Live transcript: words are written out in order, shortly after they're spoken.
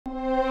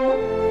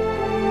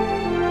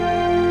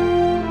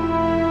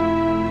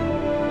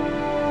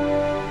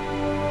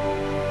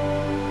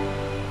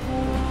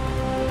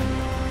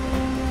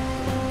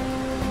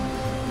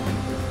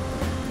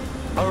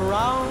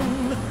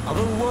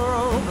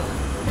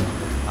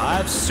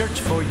I've searched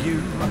for you,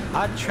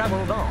 I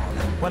traveled on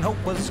when hope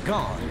was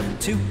gone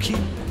to keep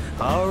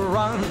a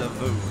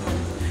rendezvous.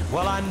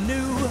 Well, I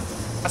knew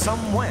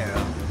somewhere,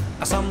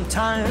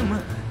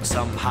 sometime,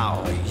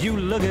 somehow you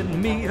look at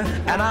me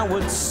and I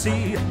would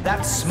see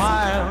that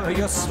smile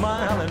you're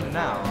smiling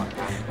now.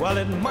 Well,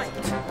 it might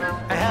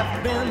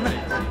have been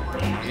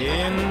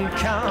in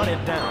County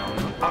Down,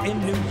 or in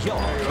New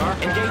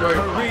York, in Gay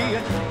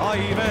Paris, or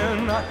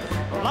even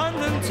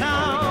London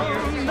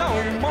town. No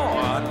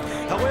more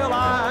will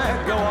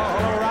I go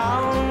all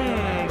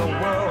around the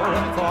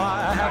world, for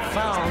I have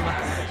found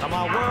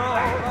my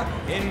world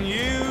in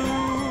you.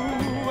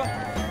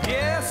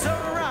 Yes,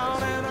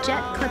 around and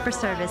Jet Clipper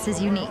service is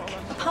unique.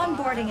 Upon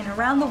boarding an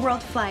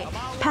around-the-world flight,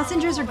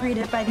 passengers are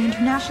greeted by the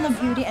international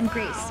beauty and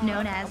grace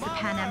known as the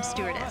Pan Am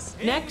stewardess.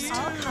 Next.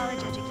 All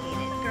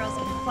college-educated, girls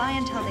can fly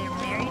until they are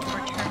married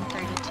or turn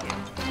 32.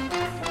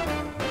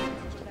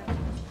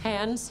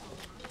 Hands.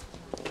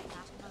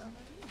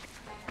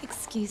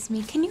 Excuse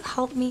me, can you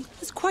help me?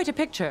 It's quite a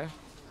picture.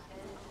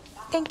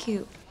 Thank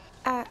you.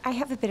 I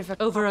have a bit of a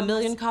Over problem. 1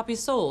 million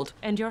copies sold,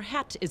 and your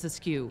hat is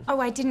askew. Oh,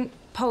 I didn't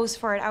pose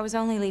for it. I was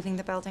only leaving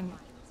the building.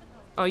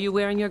 Are you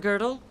wearing your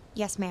girdle?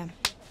 Yes, ma'am.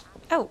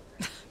 Oh.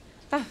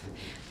 Oh.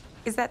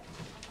 Is that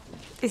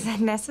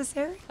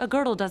necessary? A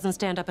girdle doesn't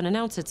stand up and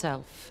announce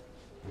itself.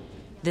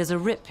 There's a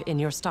rip in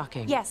your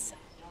stocking. Yes,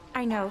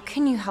 I know.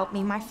 Can you help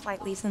me? My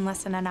flight leaves in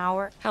less than an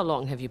hour. How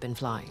long have you been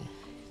flying?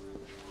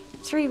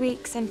 3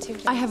 weeks and 2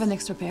 days. I have an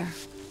extra pair.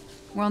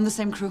 We're on the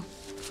same crew.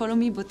 Follow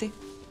me, Beauté.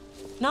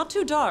 Not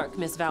too dark,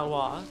 Miss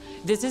Valois.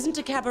 This isn't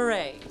a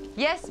cabaret.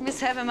 Yes, Miss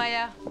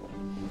Havemeyer.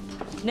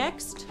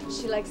 Next.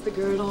 She likes the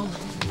girdle.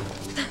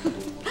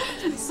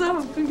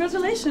 So,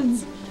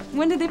 congratulations.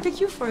 When did they pick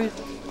you for it?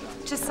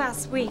 Just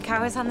last week, I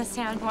was on the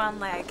stand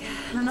one leg.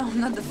 No,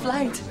 not the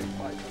flight.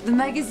 The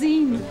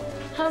magazine.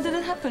 How did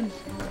it happen?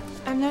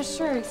 I'm not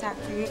sure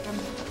exactly.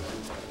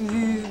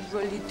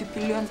 Joli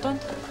depuis longtemps.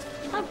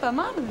 Ah, pas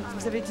mal.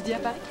 Vous avez étudié à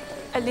Paris?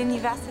 À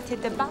l'université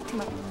de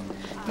Baltimore.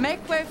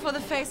 Make way for the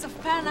face of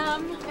Pan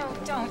Am. No,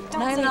 don't say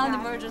 911 that.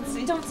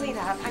 emergency. Don't say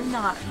that. I'm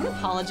not. Don't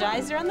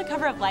apologize. You're on the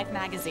cover of Life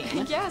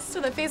magazine. Yes,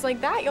 with a face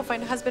like that, you'll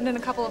find a husband in a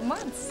couple of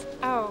months.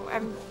 Oh,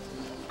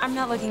 I'm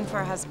not looking for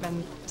a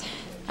husband.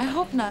 I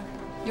hope not.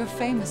 You're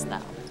famous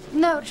now.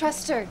 No,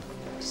 trust her.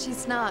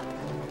 She's not.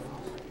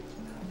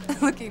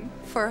 Looking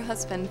for a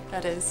husband,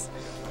 that is.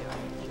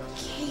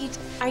 Kate,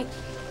 I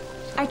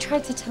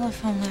tried to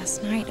telephone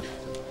last night.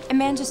 A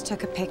man just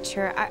took a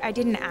picture. I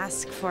didn't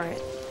ask for it.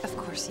 Of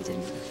course he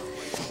didn't.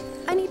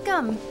 I need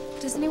gum.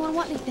 Does anyone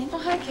want anything? Oh,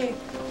 hi, Kate.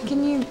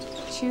 Can you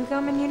chew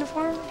gum in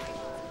uniform?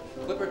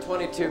 Clipper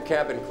 22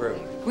 cabin crew.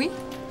 Oui?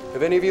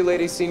 Have any of you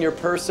ladies seen your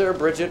purser,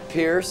 Bridget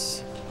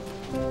Pierce?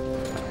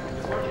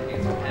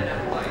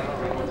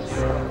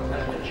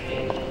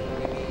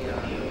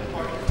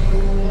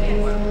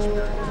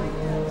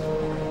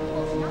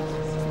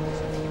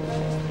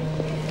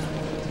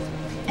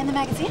 And the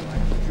magazine?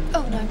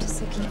 Oh, no, I'm just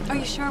looking. Are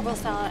you sure we'll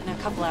sell it in a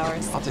couple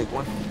hours? I'll take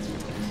one.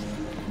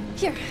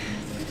 Here,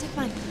 take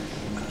mine.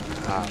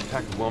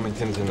 Pack of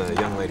Wilmingtons and the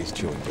young lady's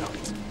chewing gum.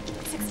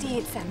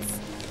 68 cents.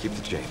 Keep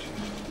the change.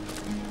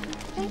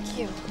 Thank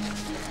you.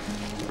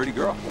 Pretty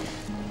girl.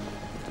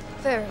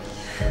 Very.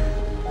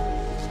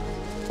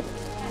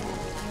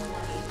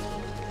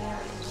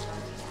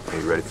 Are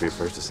you ready for your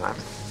first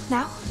assignment?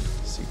 Now?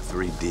 Seek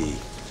 3D.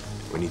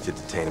 We need to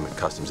detain him at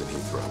customs in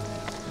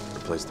Heathrow.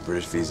 Replace the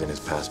British visa in his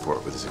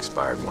passport with his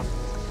expired one.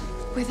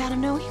 Without him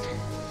knowing?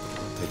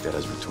 Take that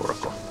as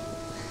rhetorical.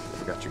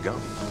 Forgot your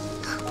gum.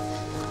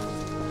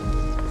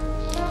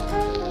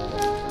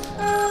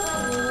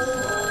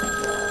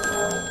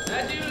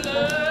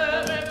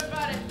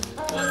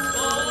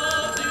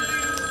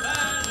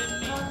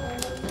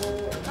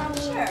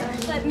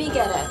 Let me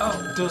get it.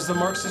 Oh, does the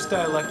Marxist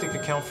dialectic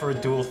account for a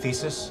dual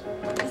thesis?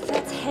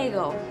 That's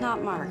Hegel,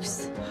 not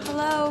Marx.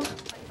 Hello?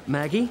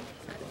 Maggie,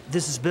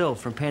 this is Bill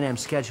from Pan Am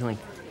Scheduling.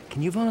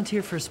 Can you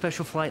volunteer for a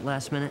special flight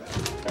last minute?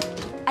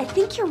 I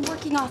think you're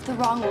working off the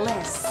wrong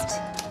list.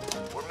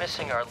 We're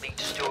missing our lead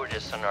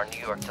stewardess on our New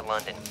York to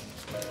London.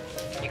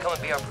 Can you come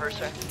and be our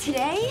purser?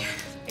 Today?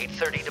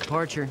 8:30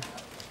 departure.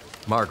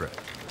 Margaret,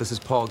 this is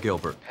Paul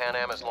Gilbert. Pan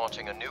Am is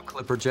launching a new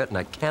Clipper jet, and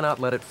I cannot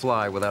let it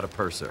fly without a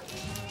purser.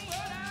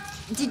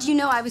 Did you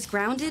know I was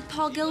grounded,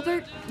 Paul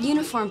Gilbert?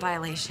 Uniform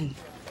violation.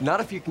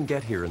 Not if you can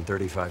get here in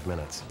 35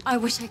 minutes. I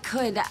wish I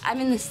could. I'm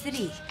in the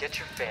city. Get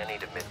your fanny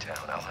to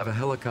Midtown. I'll have a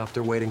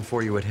helicopter waiting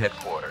for you at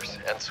headquarters.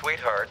 And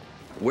sweetheart,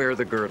 wear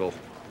the girdle.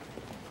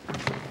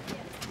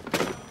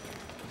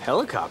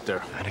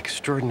 Helicopter? An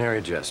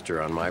extraordinary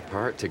gesture on my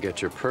part to get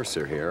your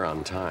purser here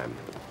on time.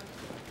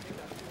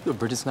 Yo,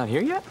 Bridget's not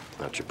here yet?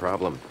 Not your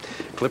problem.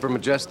 Clipper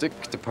Majestic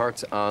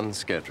departs on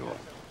schedule.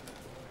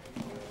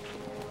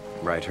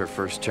 Write her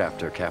first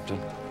chapter, Captain.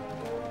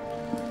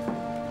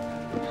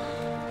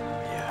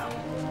 Yeah.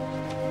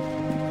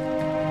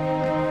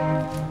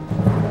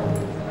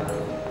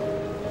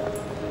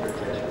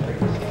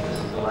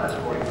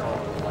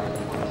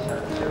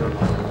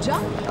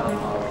 John?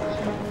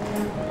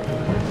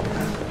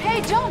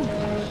 Hey, John!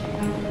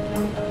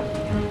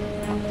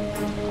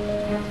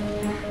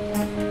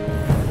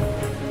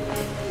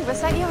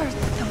 Senor,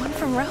 the one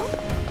from Rome?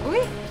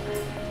 Oui.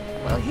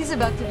 Well, he's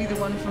about to be the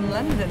one from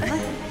London.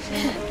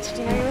 Did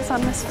you know he was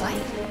on this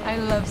flight? I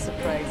love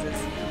surprises.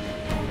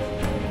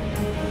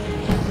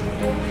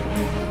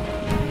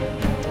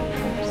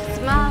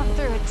 Smile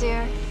through it,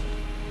 dear.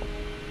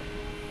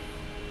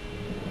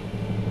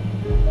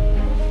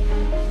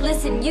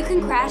 Listen, you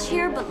can crash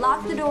here, but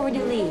lock the door when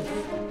you leave.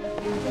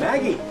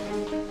 Maggie!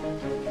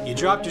 You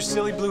dropped your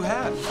silly blue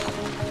hat.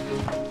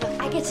 Look,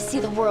 I get to see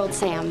the world,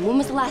 Sam. When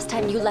was the last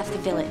time you left the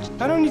village?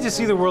 I don't need to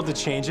see the world to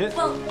change it.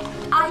 Well,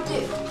 I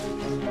do.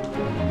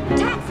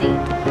 Taxi!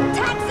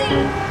 Taxi!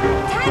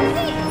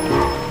 Taxi!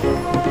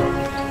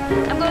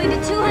 I'm going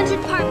to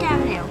 200 Park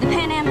Avenue, the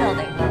Pan Am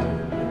building.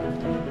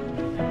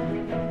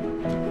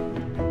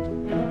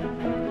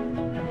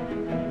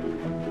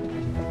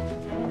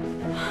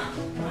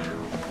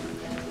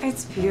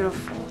 It's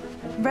beautiful.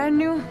 Brand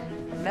new,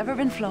 never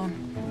been flown.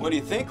 What do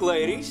you think,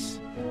 ladies?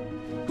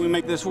 Can we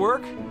make this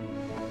work?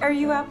 Are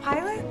you our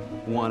pilot?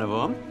 One of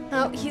them.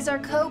 Oh, he's our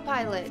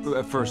co-pilot.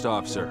 First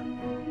officer.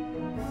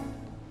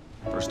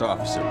 First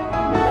officer.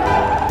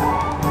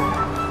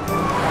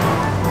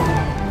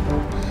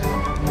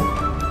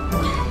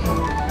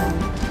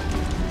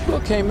 You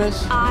okay,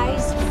 miss?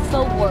 Eyes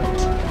forward.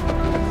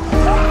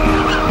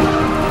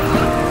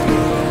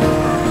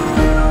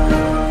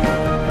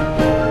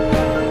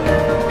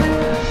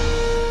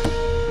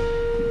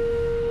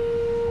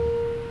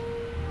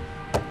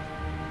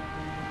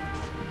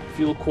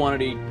 Fuel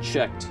quantity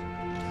checked.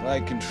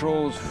 Flight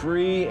controls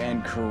free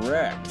and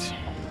correct.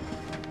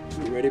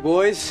 You ready,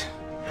 boys?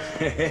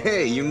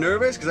 Hey, you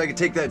nervous? Because I can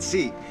take that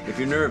seat if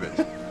you're nervous.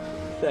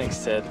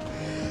 Thanks, Ted.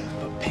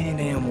 But Pan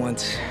Am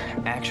wants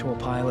actual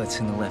pilots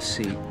in the left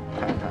seat.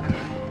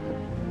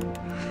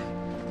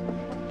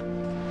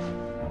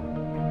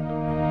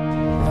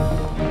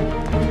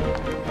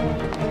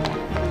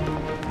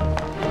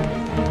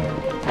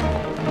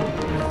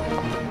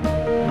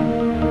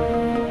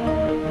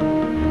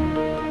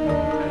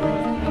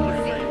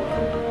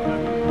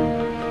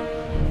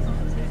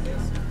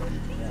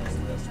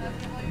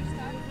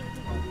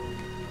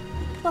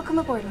 Welcome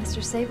aboard,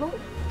 Mr. Sable.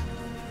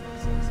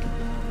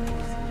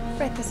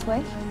 Right this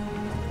way.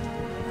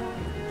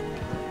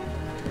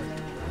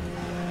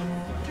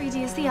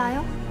 3D is the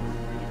aisle.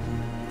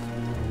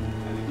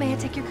 May I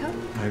take your coat?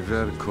 I've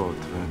got a coat.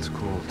 It's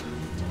cold.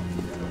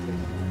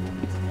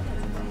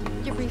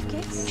 Your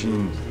briefcase?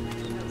 Jean,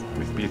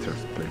 with Peter,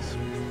 please.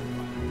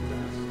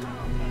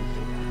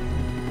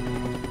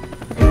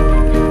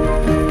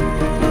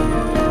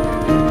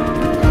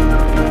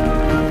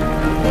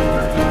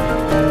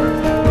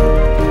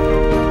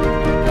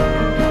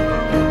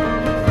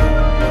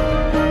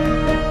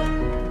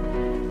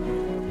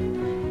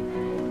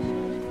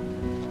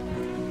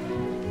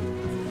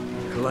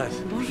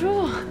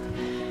 Bonjour.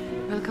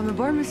 Welcome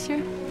aboard, monsieur.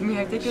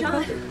 May I take your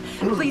coat?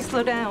 Please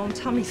slow down.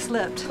 Tommy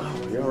slipped.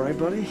 Oh, you all right,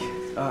 buddy?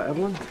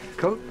 Evelyn,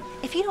 coat?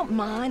 If you don't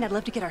mind, I'd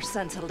love to get our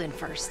son settled in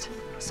first.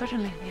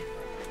 Certainly.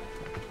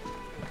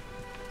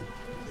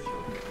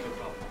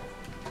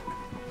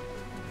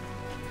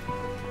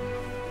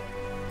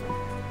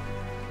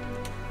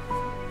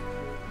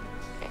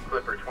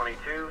 Clipper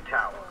 22,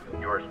 Tower.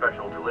 Your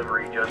special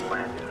delivery just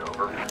landed,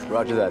 over.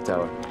 Roger that,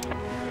 Tower.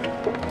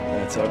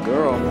 That's our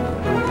girl.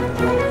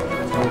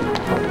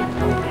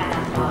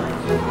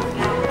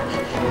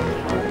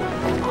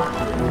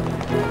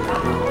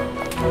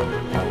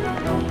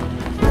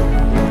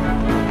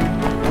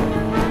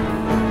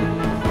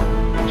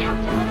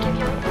 Captain will give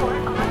your report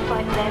on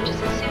flight plan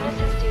just as soon as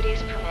his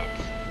duties permit.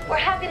 We're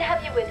happy to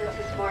have you with us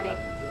this morning.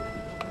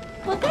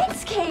 Well,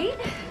 thanks, Kate.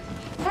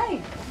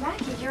 Hey,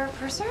 Maggie, you're a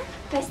purser?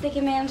 Best they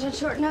can manage on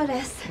short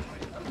notice.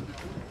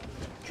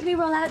 Can we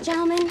roll out,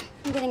 gentlemen?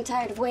 I'm getting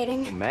tired of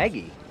waiting.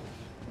 Maggie?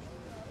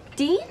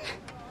 Dean?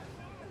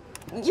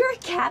 You're a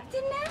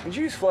captain now? Did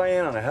you just fly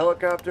in on a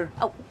helicopter?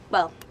 Oh,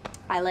 well,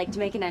 I like to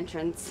make an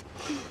entrance.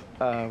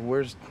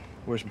 Where's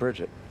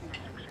Bridget?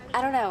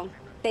 I don't know.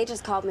 They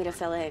just called me to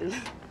fill in.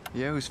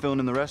 Yeah, who's filling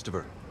in the rest of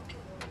her?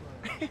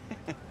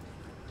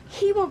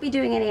 He won't be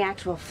doing any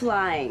actual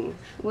flying,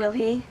 will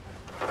he?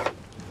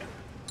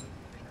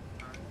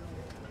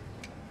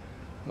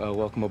 Well,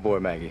 welcome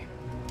aboard, Maggie.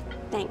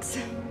 Thanks.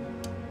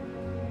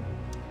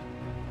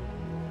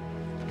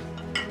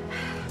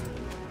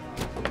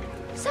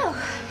 So,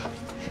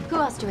 who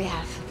else do we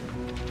have?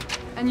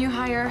 A new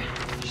hire.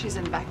 She's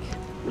in back.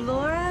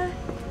 Laura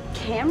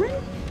Cameron?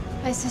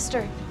 My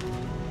sister.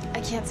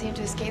 I can't seem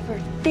to escape her.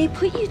 They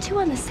put you two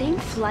on the same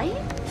flight?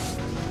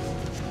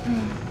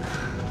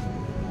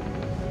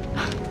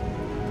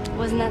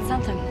 Wasn't that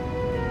something?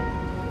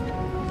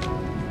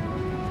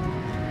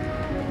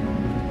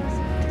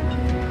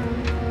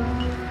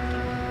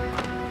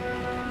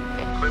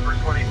 Clipper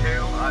 22,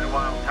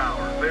 Idlewild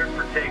Tower. Cleared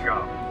for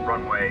takeoff.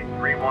 Runway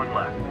 31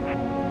 left.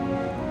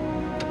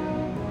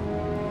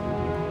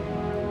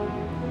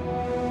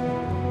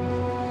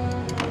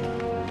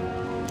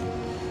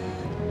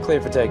 Clear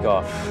for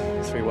takeoff.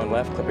 3-1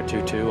 left, Clipper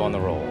 2-2 on the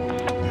roll.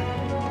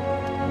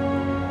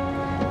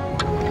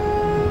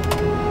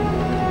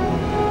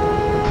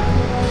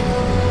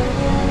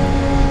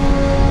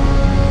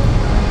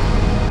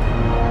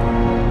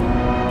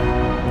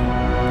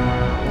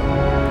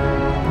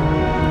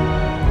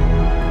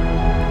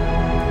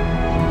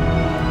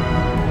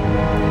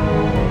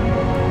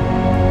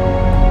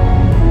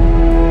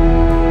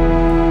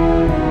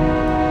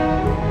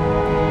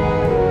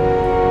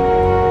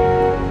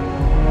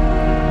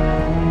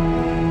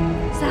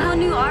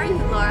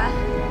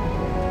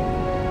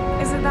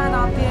 Is it that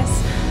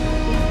obvious?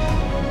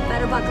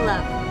 Better buckle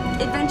up.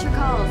 Adventure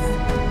calls.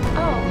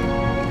 Oh.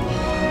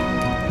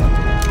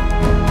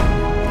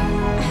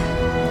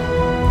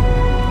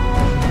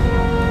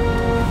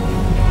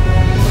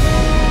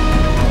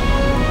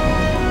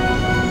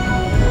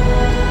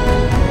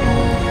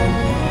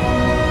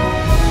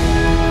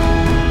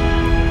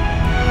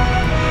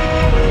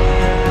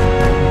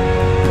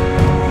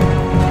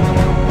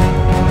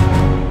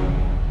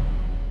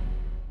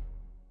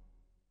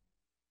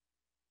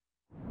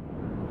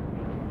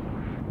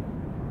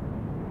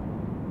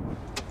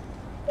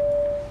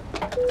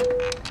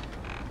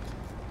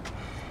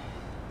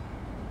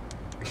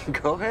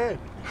 Go ahead.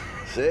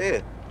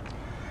 Say it.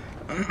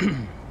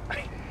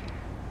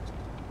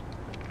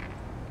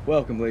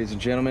 Welcome, ladies and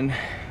gentlemen.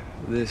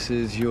 This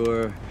is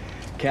your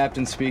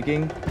captain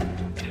speaking.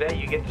 Today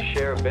you get to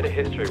share a bit of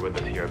history with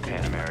us here at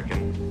Pan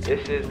American.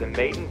 This is the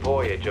maiden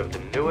voyage of the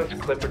newest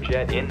Clipper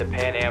jet in the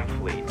Pan Am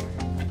fleet.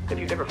 If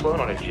you've never flown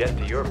on a jet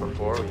to Europe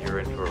before, you're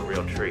in for a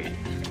real treat.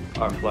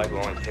 Our flight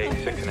will only take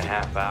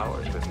 6.5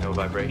 hours with no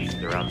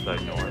vibrations or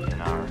outside noise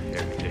in our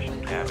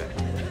air-conditioned cabin.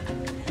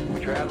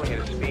 We're traveling at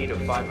a speed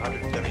of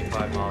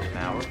 575 miles an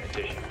hour. In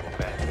addition, we'll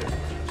benefit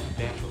from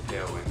substantial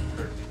tailwinds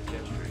courtesy of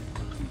jet stream.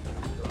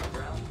 So our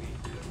ground speed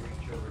should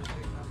reach over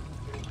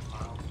 650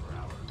 miles per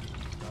hour.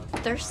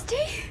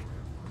 Thirsty?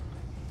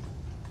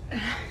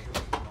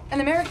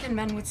 An American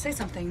man would say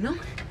something, no?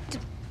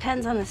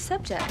 Depends on the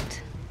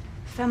subject.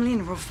 Family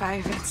in row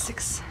 5 and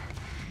 6.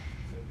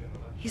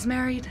 He's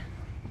married.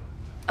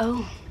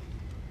 Oh.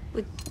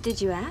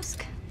 Did you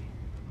ask?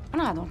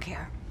 No, I don't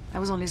care. I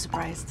was only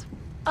surprised.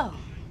 Oh.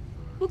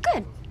 Well,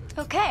 good.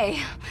 Okay.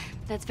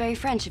 That's very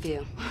French of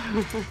you.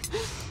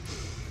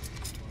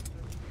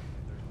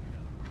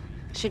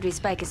 Should we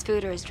spike his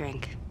food or his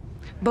drink?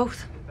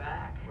 Both.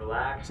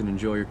 Relax. And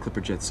enjoy your Clipper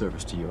jet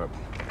service to Europe.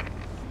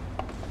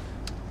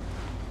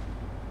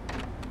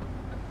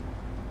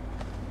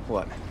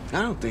 What?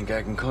 I don't think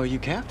I can call you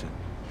captain.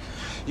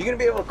 You gonna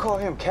be able to call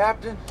him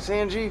captain,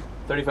 Sanjeev?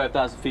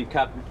 35,000 feet,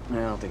 Captain. No,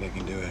 I don't think I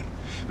can do it.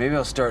 Maybe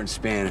I'll start in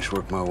Spanish,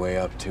 work my way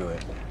up to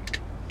it.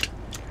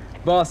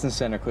 Boston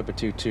Center, Clipper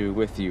 22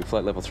 with you.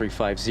 Flight level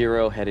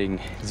 350,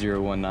 heading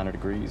 019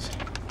 degrees.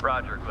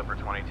 Roger, Clipper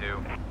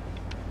 22.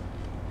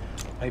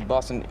 Hey,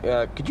 Boston,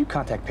 could you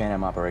contact Pan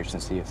Am Operations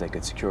and see if they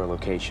could secure a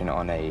location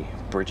on a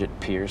Bridget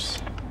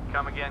Pierce?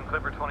 Come again,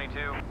 Clipper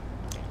 22.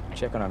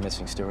 Check on our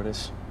missing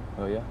stewardess,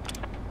 will ya?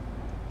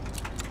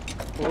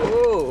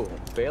 Whoa,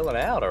 bailing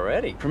out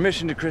already.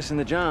 Permission to christen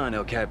the John,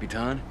 El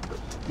Capitan.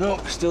 No,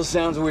 still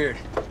sounds weird.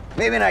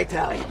 Maybe in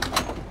Italian.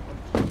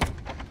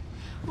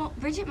 Well,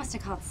 Bridget must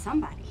have called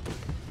somebody.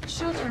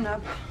 She'll turn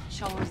up.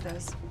 She always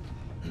does.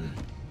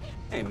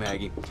 Hey,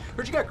 Maggie.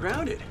 Heard you got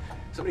grounded.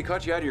 Somebody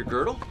caught you out of your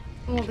girdle?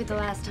 Won't be the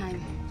last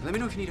time. Let me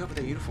know if you need help with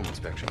that uniform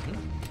inspection.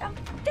 Oh,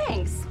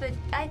 thanks, but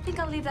I think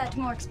I'll leave that to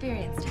more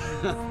experienced.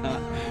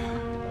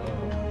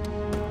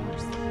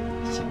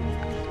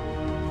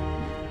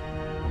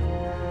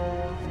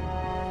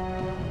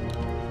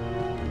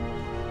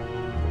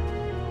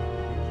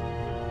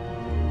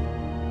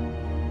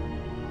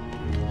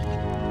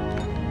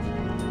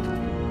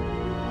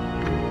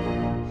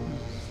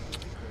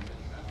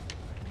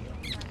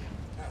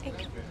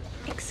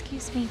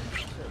 Excuse me.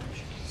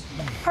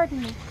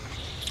 Pardon me.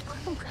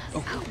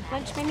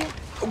 Lunch menu?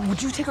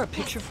 Would you take our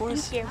picture for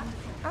us? Thank you.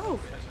 Oh,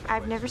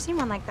 I've never seen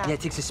one like that. Yeah,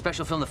 it takes a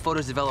special film. The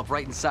photos develop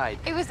right inside.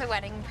 It was a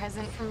wedding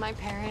present from my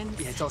parents.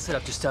 Yeah, it's all set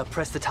up. Just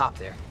press the top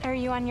there. Are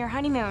you on your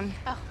honeymoon?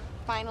 Oh,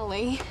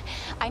 finally.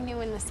 I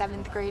knew in the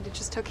 7th grade. It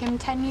just took him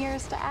 10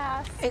 years to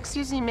ask.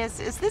 Excuse me,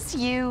 miss. Is this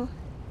you?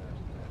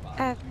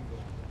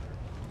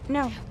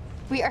 No.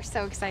 We are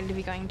so excited to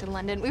be going to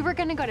London. We were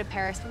going to go to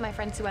Paris, but my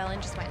friend Sue Ellen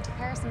just went to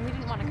Paris, and we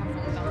didn't want to come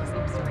from all the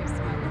same stories.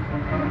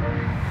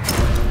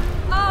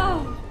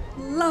 Oh,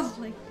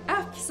 lovely.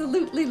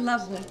 Absolutely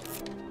lovely.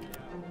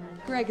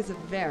 Greg is a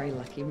very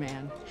lucky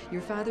man.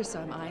 Your father saw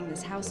him eyeing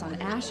this house on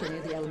Asher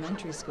near the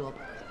elementary school.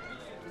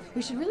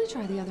 We should really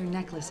try the other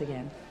necklace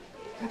again.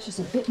 Perhaps just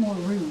a bit more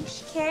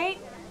rouge. Kate,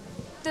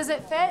 does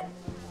it fit?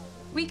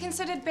 We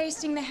considered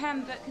basting the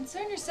hem, but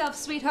concern yourself,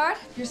 sweetheart.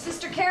 If your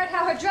sister cared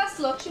how her dress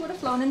looked, she would have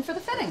flown in for the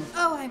fitting.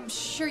 Oh, I'm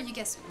sure you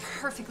guessed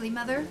perfectly,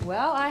 Mother.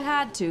 Well, I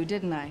had to,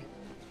 didn't I?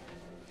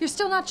 You're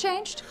still not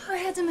changed? I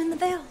had them in the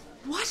veil.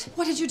 What?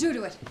 What did you do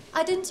to it?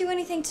 I didn't do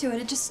anything to it.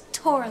 It just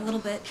tore a little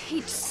bit.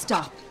 Kate,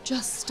 stop.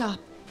 Just stop.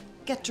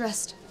 Get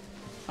dressed.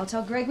 I'll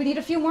tell Greg we need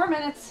a few more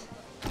minutes.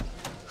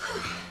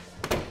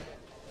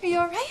 Are you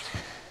all right?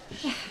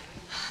 Yeah.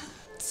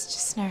 It's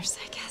just nerves,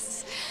 I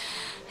guess.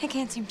 I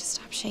can't seem to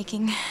stop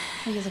shaking.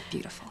 Well, you look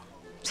beautiful,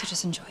 so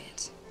just enjoy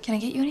it. Can I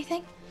get you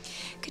anything?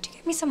 Could you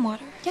get me some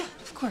water? Yeah,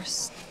 of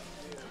course.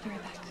 I'll be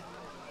right back.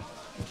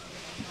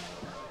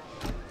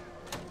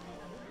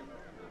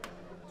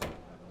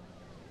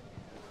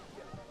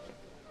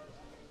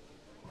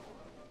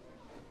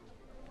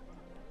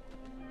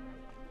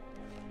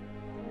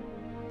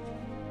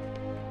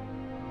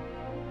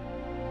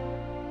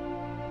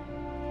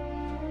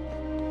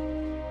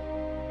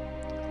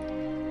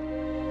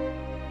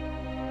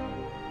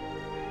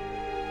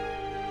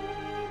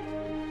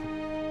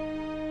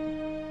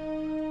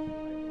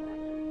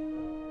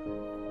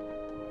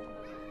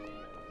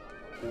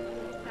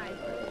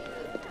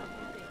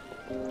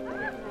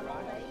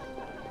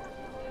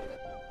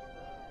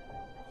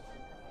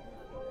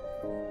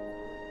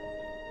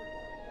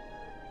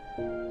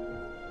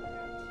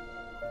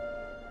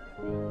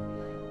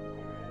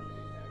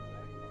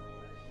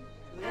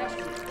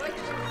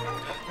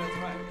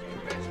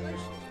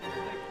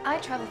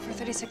 traveled for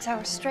 36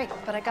 hours straight,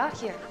 but I got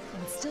here.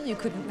 And still you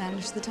couldn't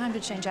manage the time to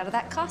change out of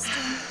that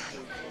costume.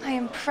 I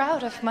am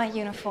proud of my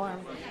uniform.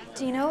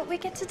 Do you know what we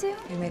get to do?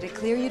 You made it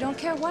clear you don't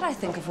care what I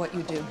think of what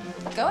you do.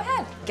 Go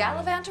ahead,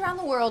 gallivant around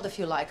the world if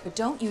you like, but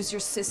don't use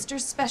your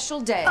sister's special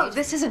day. Oh,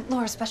 this isn't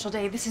Laura's special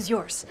day, this is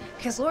yours.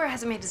 Because Laura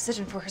hasn't made a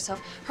decision for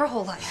herself her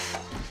whole life.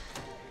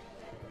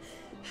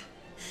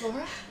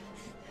 Laura?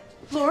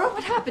 Laura,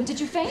 what happened? Did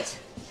you faint?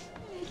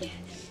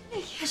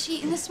 Has she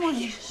eaten this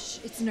morning? Shh,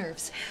 it's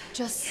nerves.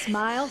 Just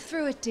smile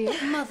through it, dear.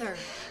 Mother.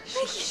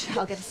 Shh,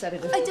 I'll get a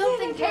sedative. I don't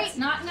think Kate,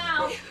 not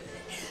now.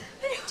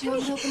 Do you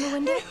want me to open the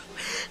window?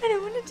 I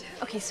don't want to do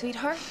Okay,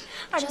 sweetheart.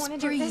 I don't want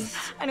to do this.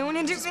 I don't want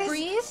to do Just this.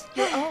 breathe.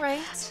 You're all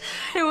right.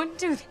 I don't want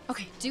to do this.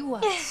 Okay, do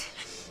what?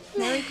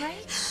 Mary Gray?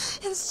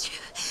 It's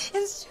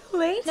too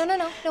late. No,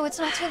 it's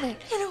not too late.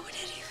 I don't want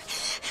to do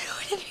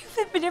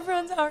it, but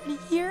everyone's already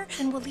here.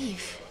 Then we'll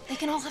leave. They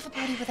can all have a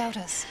party without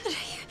us.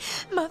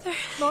 Mother.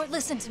 Lord,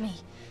 listen to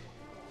me.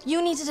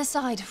 You need to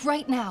decide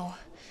right now.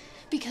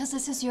 Because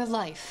this is your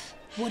life.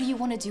 What do you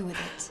want to do with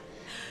it?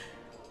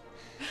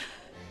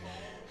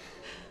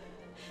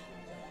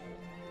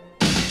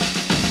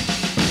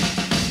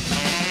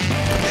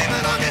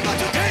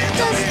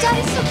 Does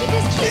Daddy still keep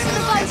his keys in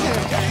the visor?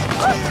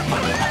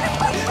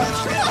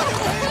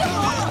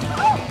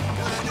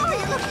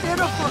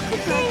 Beautiful.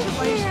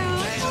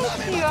 Congratulations.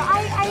 Thank you. I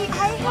have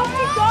to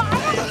go. I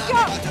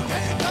have to go.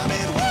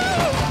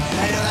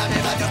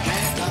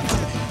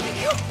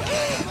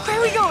 Where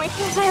are we going?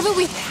 I have a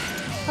week.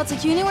 I'll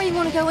take you anywhere you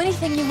want to go,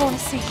 anything you want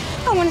to see.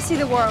 I want to see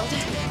the world.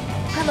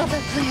 I love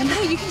that plan.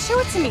 No, you can show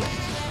it to me.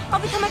 I'll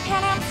become a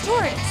Pan Am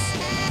stewardess.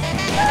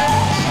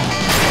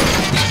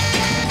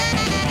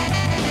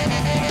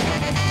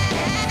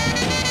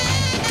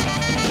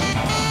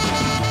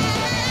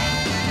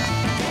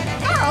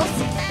 Girls,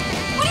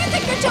 what do you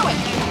think you're doing?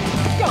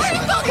 Go. Where are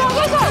you going? Go.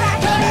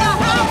 In the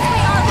house, we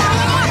are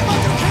lining up.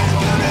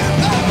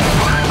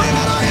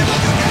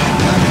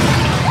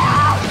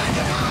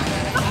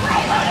 The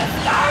prelude is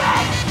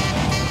starting!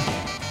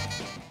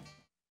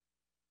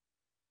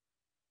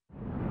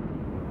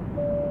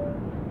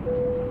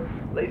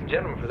 Ladies and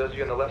gentlemen, for those of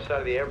you on the left side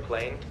of the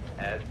airplane,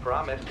 as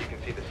promised, you can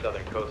see the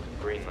southern coast of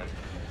Greenland.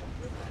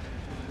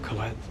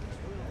 Colette,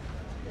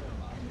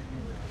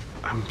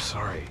 I'm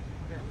sorry.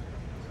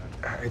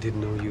 I didn't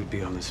know you'd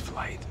be on this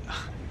flight.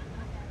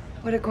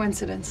 What a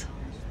coincidence.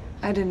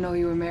 I didn't know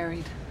you were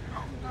married.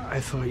 I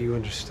thought you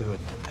understood.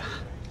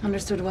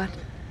 Understood what?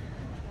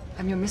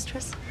 I'm your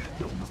mistress?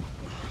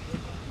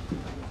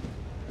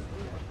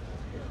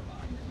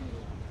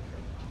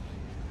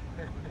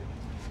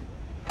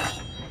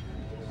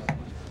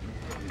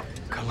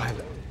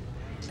 Colette,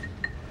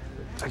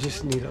 I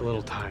just need a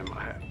little time.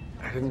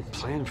 I didn't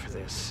plan for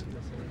this.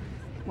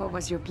 What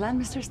was your plan,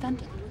 Mr.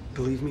 Stanton?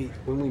 Believe me,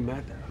 when we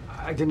met,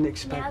 I didn't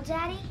expect... Now,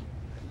 Daddy?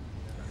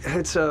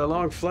 It's a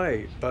long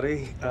flight,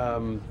 buddy.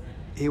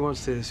 He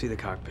wants to see the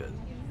cockpit.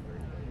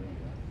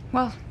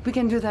 Well, we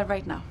can do that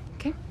right now,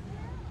 okay?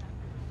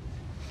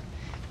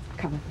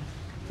 Come on.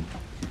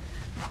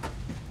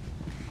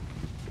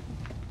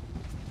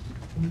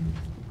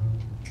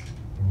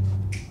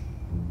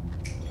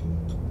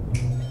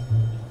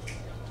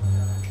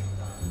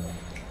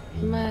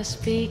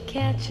 Must be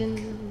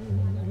catching.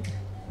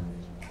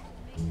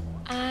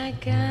 I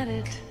got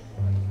it.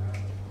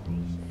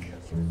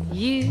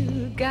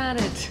 You got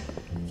it.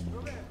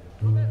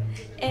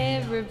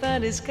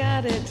 Everybody's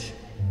got it.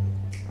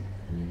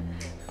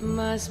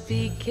 Must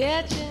be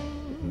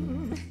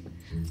catching.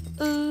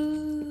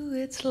 Ooh,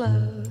 it's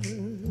love.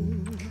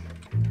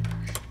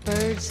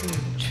 Birds in the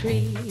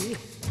tree.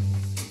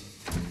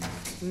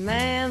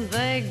 Man,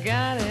 they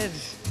got it.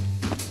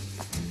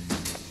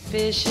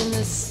 Fish in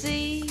the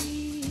sea.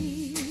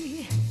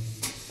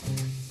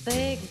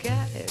 They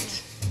got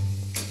it.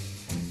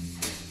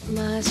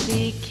 Must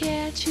be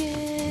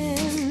catching.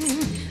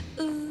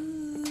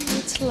 Ooh,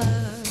 it's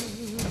love.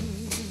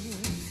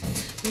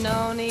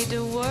 No need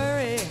to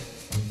worry.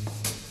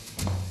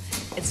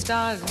 It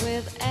started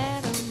with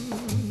Adam.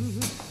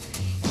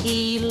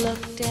 He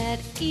looked at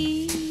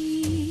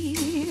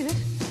Eve.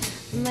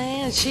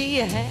 Man, she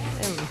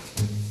had him.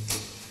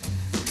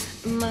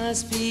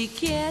 Must be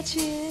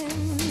catching.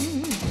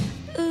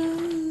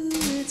 Ooh,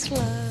 it's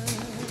love.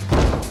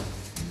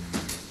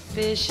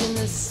 Fish in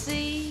the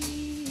sea.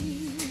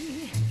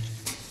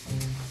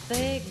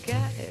 They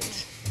got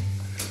it.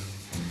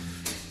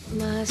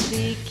 Must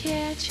be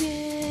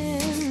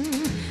catching.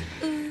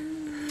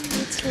 Ooh,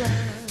 it's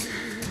love.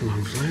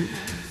 Long flight?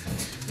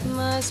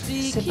 Must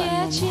be Sit by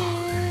catching.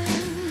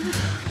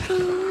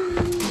 Ooh,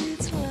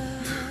 it's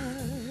love.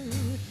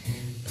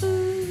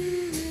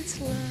 Ooh,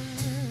 it's love.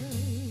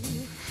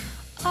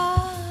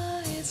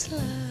 Ah, it's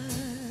love.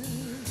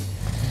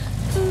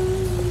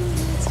 Ooh,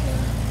 it's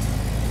love.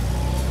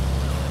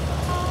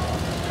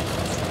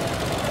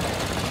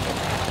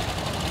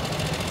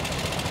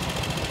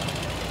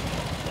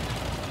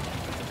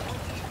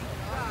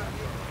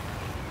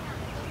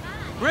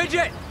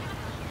 Bridget!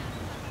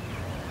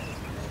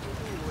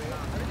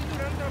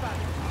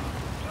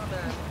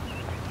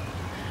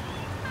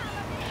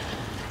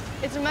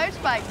 rides a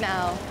motorbike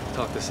now.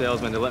 Talk the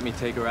salesman to let me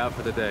take her out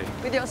for the day.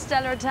 With your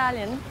stellar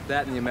Italian.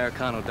 That and the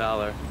Americano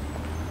dollar.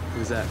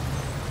 Who's that?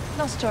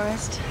 Lost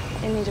tourist.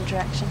 In need of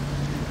direction.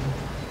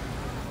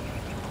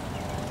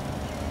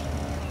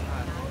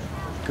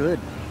 Good.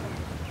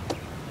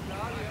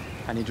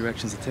 I need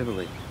directions to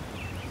Tivoli.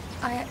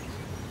 I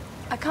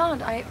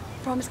can't. I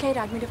promised Kate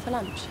I'd meet her for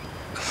lunch.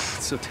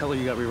 So tell her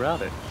you got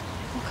rerouted.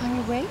 Well, can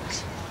you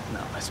wait?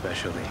 No,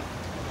 especially.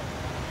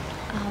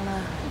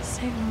 I'll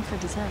save room for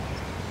dessert.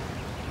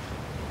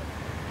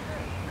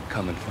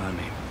 Come and find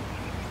me.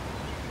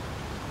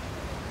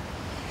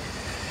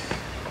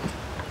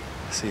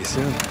 See you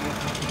soon.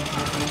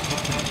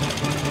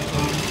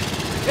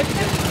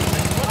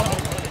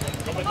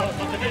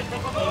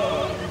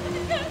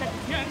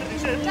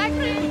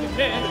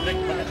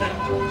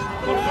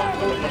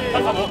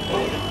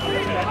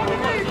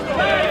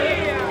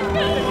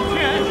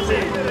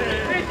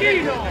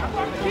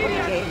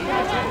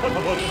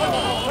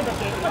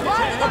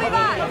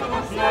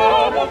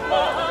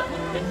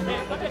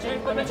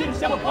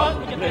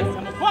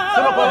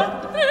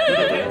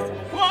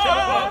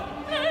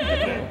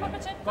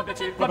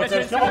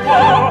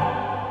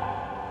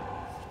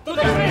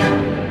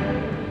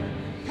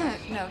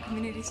 No,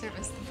 community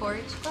service, the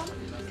Voyage Club.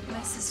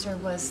 My sister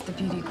was the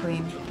beauty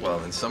queen. Well,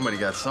 then somebody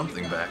got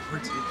something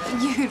backwards.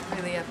 You'd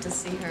really have to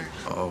see her.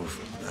 Oh,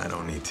 I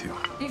don't need to.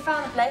 You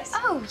found the place?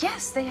 Oh,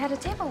 yes. They had a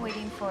table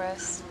waiting for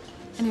us.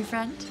 And your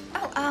friend?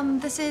 Oh,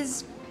 this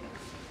is...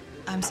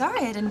 I'm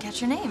sorry, I didn't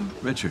catch your name.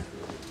 Richard.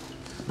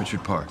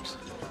 Richard Parks.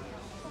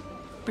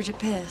 Bridget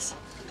Pierce.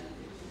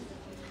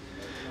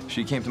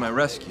 She came to my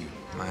rescue.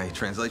 My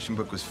translation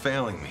book was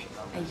failing me.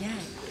 A yank.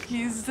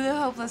 He's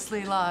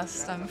hopelessly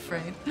lost, I'm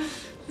afraid.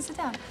 Sit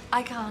down.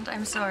 I can't,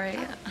 I'm sorry.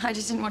 I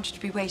just didn't want you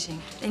to be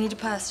waiting. They need a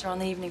purser on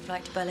the evening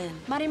flight to Berlin.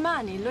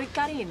 Marimani, lui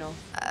carino.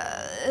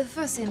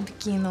 Forse un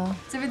pochino.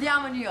 Ci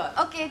vediamo a New York.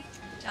 Okay.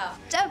 Ciao.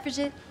 Ciao,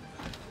 Bridget.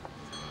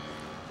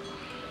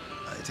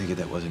 I take it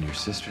that wasn't your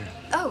sister?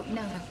 Oh,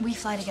 no. We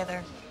fly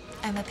together.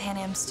 I'm a Pan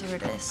Am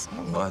stewardess.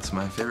 Well, that's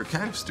my favorite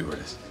kind of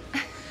stewardess.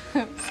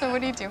 So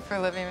what do you do for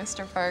a living,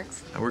 Mr.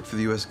 Parks? I work for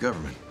the U.S.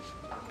 government.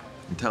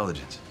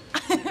 Intelligence.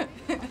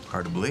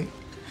 Hard to believe.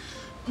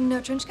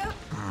 No trench coat?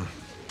 I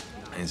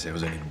didn't say I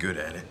was any good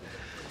at it.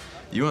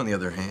 You, on the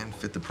other hand,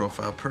 fit the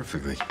profile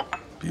perfectly.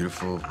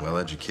 Beautiful,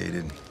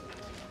 well-educated,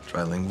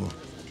 trilingual.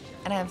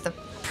 And I have the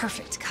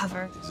perfect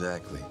cover.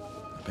 Exactly.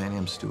 A Pan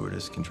Am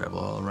stewardess can travel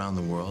all around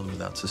the world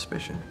without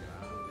suspicion.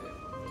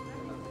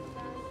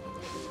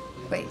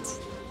 Wait.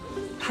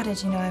 How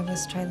did you know I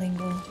was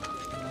trilingual?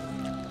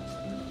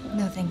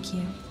 No, thank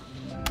you.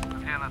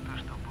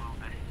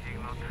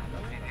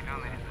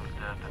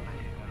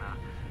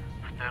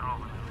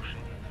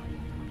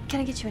 Can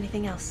I get you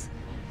anything else?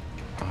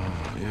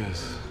 Oh,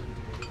 yes.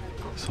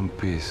 Some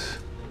peace.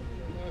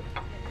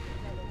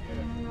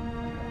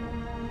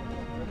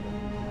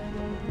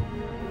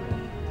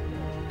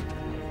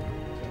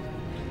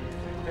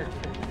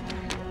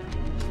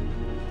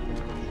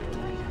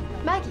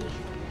 Maggie.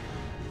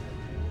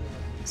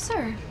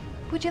 Sir,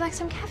 would you like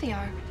some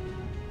caviar?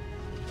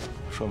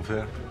 From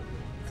where?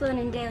 Flown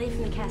in daily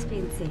from the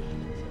Caspian Sea.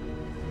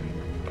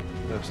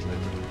 Absolutely.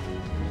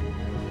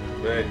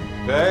 Wait,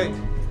 wait!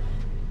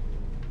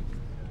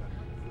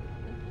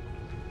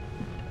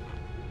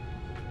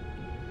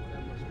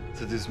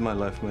 So this is my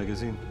Life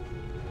magazine?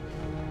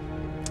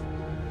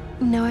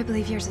 No, I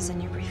believe yours is in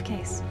your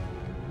briefcase.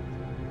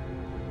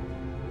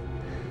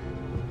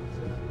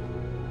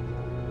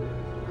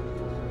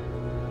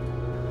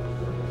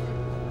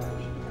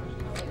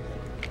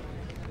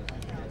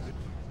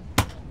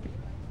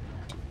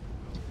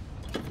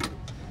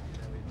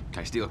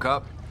 Can I steal a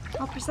cup?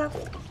 Help yourself.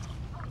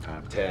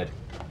 I'm Ted.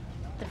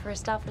 The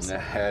first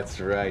officer. That's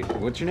right.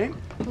 What's your name?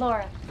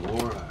 Laura.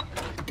 Laura.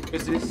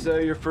 Is this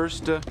your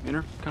first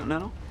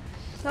intercontinental?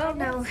 Oh,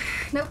 no.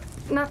 Nope,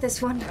 not this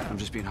one. I'm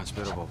just being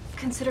hospitable.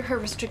 Consider her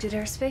restricted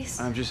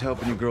airspace. I'm just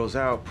helping you girls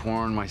out,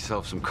 pouring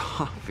myself some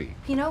coffee.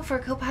 You know, for a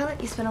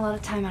co-pilot, you spend a lot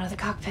of time out of the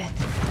cockpit.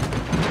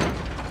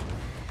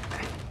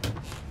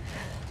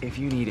 If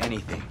you need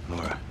anything,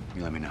 Laura,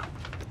 you let me know.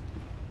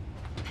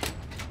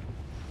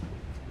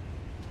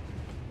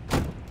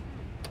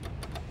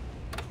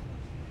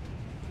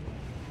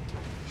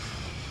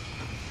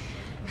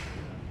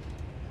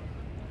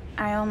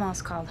 I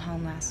almost called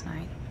home last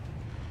night.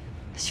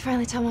 Did you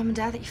finally tell Mom and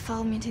Dad that you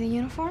followed me into the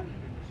uniform?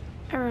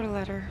 I wrote a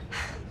letter.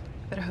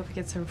 Better hope it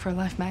gets her for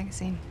Life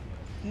magazine.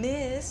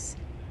 Miss,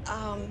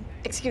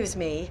 excuse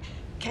me,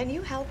 can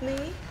you help me?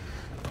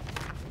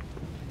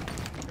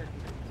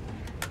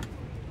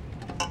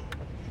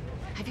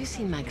 Have you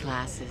seen my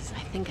glasses? I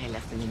think I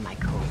left them in my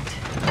coat.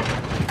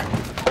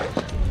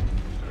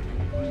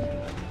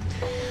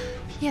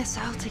 Yes,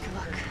 I'll take a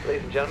look.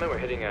 Ladies and gentlemen, we're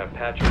hitting a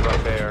patch of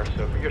rough air,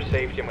 so for your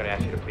safety, I'm going to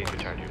ask you to please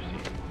return to your seat.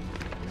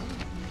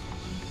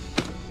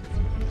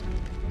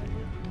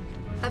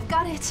 I've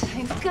got it.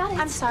 I've got it.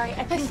 I'm sorry.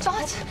 I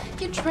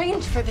thought you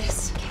trained for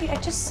this. Kate, I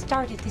just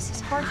started. This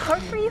is hard.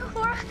 Hard for you,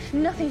 Laura?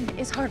 Nothing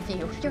is hard for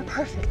you. You're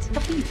perfect.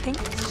 What do you think?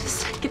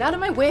 Just get out of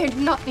my way. I do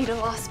not need a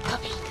lost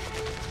puppy.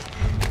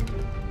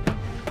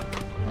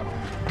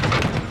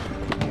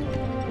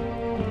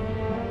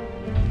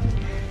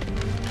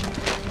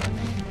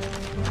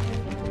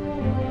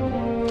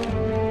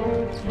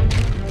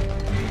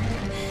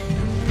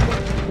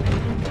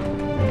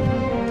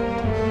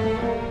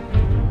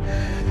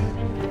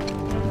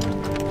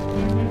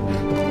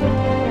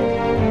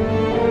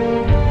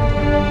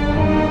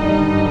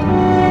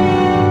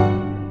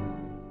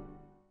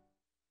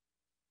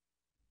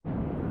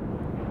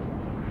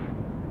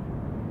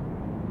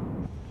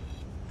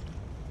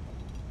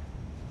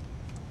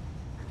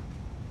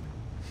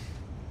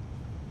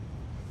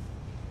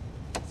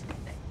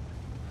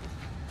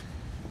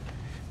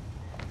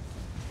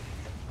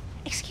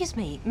 Excuse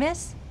me,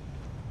 miss?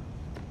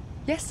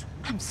 Yes?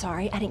 I'm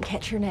sorry, I didn't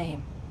catch your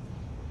name.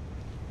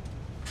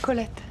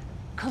 Colette.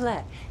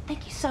 Colette,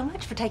 thank you so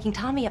much for taking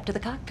Tommy up to the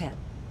cockpit.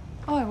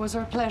 Oh, it was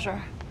our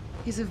pleasure.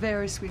 He's a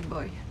very sweet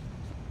boy.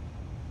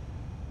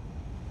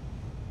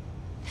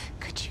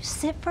 Could you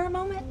sit for a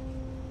moment?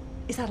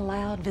 Is that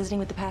allowed, visiting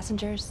with the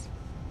passengers?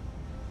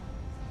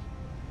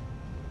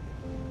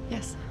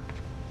 Yes.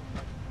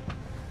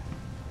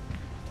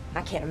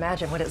 I can't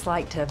imagine what it's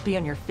like to be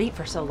on your feet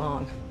for so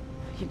long.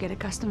 You get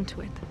accustomed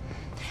to it.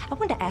 I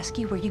wanted to ask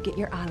you where you get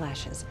your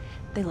eyelashes.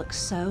 They look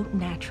so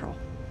natural.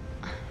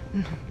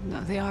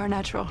 No, they are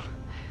natural.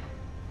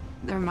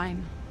 They're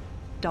mine.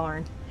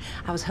 Darn.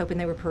 I was hoping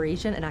they were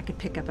Parisian and I could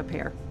pick up a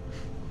pair.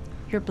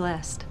 You're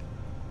blessed.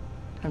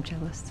 I'm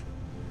jealous.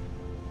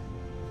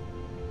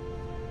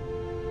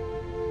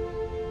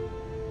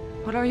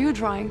 What are you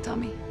drawing,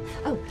 Tommy?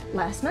 Oh,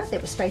 last month it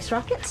was space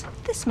rockets.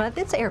 This month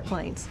it's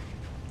airplanes.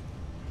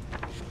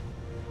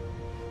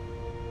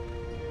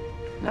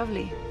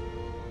 Lovely.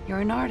 You're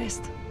an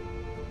artist.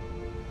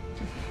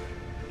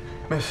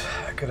 Miss,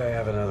 could I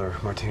have another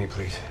martini,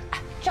 please?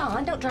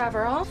 John, don't drive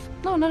her off.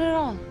 No, not at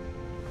all.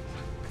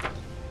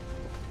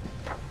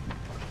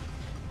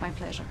 My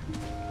pleasure.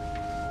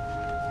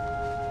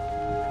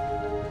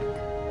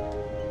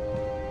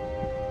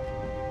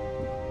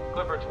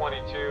 Clipper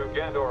 22,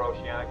 Gander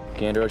Oceanic.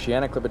 Gander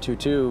Oceanic, Clipper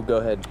 22, go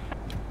ahead.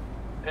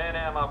 Pan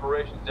Am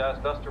Operations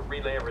asked us to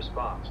relay a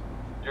response.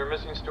 Your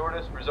missing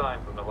stewardess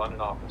resigned from the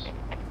London office.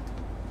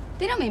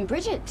 They don't mean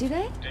Bridget, do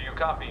they? Do you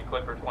copy,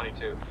 Clipper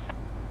 22?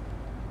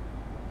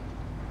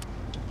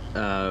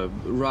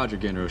 Roger,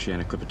 Gander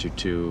Oceanic, Clipper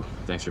 22.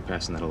 Thanks for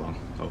passing that along.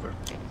 Over.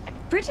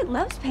 Bridget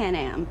loves Pan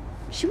Am.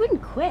 She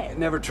wouldn't quit.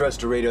 Never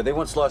trust a radio. They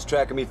once lost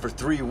track of me for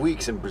 3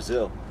 weeks in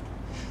Brazil.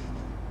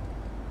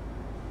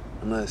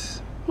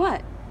 Unless...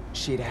 What?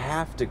 She'd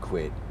have to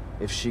quit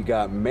if she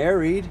got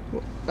married.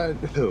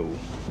 Who?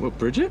 What,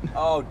 Bridget?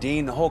 Oh,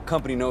 Dean, the whole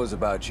company knows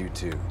about you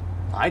two.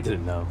 I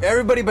didn't know.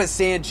 Everybody but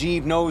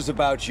Sanjeev knows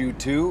about you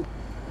two.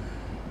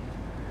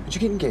 Did you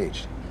get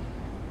engaged?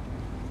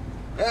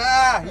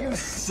 Ah, you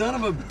son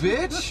of a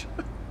bitch!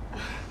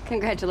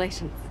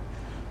 Congratulations.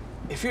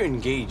 If you're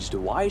engaged,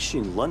 why is she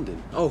in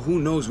London? Oh, who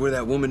knows where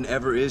that woman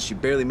ever is? She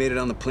barely made it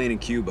on the plane in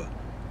Cuba.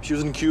 She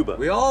was in Cuba.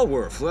 We all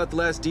were. Flew out the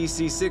last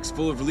DC-6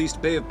 full of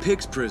released Bay of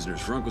Pigs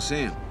prisoners for Uncle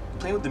Sam.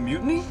 Playing with the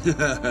mutiny? It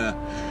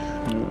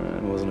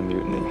wasn't a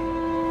mutiny.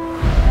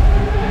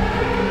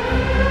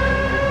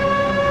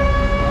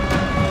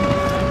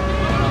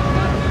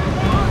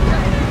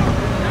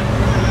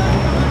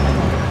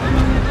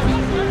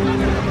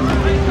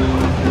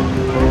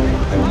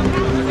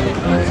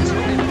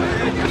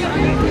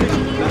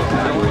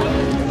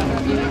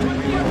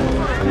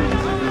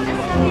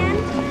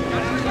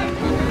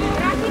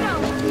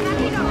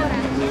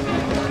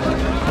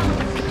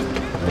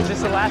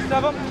 Last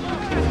of them?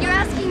 You're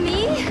asking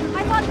me?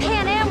 I thought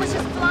Pan Am was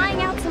just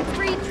flying out some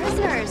freed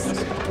prisoners.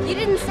 You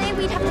didn't say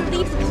we'd have to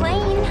leave the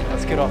plane.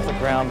 Let's get off the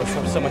ground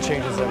before someone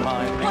changes their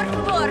mind. Por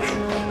favor,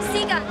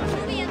 siga.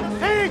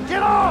 Hey,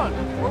 get on!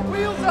 We're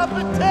wheels up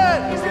at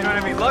 10! You don't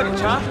have any luggage,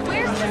 huh?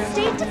 Where's the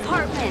State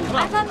Department?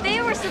 I thought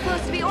they were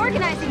supposed to be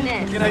organizing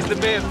this. Organize the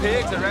Bay of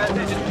Pigs, I'd rather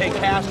they just pay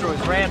Castro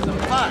his ransom.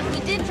 Come on. We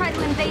did try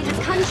to invade his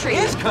country.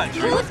 His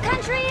country? Whose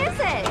country is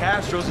it?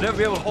 Castro's never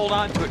be able to hold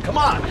on to it. Come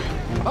on.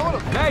 Hold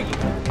up, Maggie.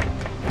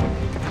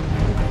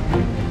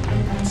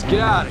 Let's get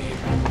out of here.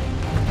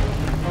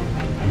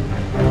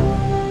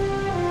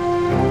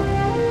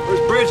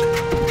 Where's Bridget?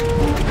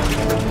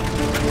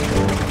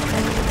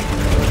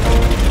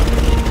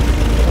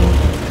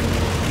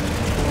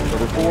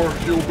 Number 4,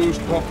 fuel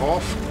boost pump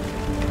off.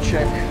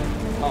 Check.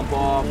 Pump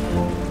off.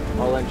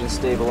 All engines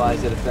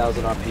stabilized at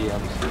 1,000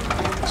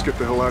 RPMs. Let's get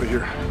the hell out of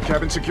here.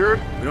 Cabin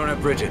secured? We don't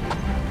have Bridget.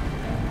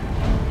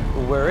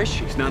 Well, where is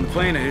she? She's not on the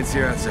plane. I didn't see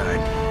her outside.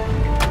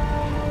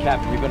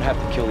 Captain, you're gonna have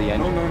to kill the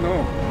engine. No.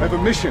 I have a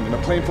mission and a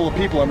plane full of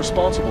people I'm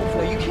responsible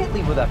for. No, you can't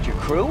leave without your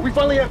crew. We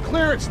finally have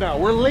clearance now.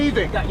 We're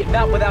leaving.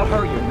 Not without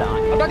her, you're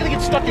not. I'm not gonna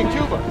get stuck in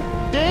Cuba.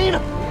 Dean,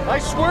 I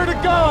swear to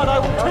God, I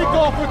will take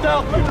off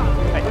without you.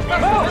 Hey,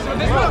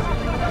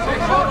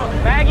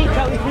 Maggie,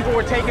 tell these people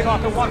we're taking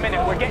off in 1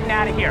 minute. We're getting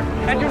out of here.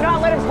 And do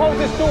not let him close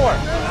this door.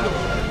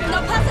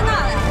 No pasa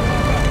nada.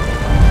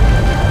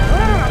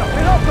 No.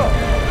 Piloto!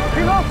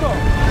 Piloto!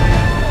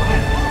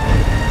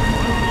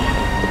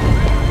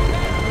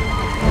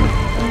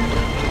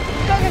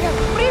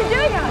 What are you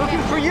doing out Looking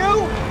here? for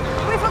you?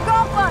 We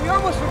forgot one. We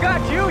almost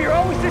forgot you. You're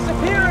always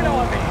disappearing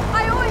on me.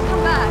 I always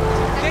come back.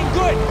 Okay,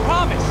 good.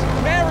 Promise.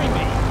 Marry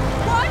me.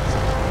 What?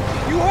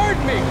 You heard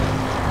me.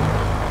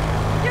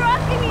 You're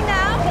asking me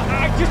now? Well,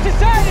 I just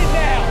decided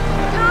now.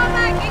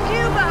 Tarmac in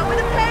Cuba with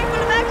a plane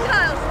full of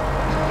exiles.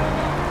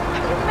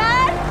 Are you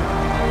mad?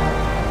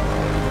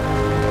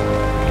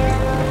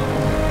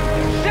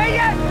 Say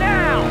yes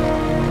now.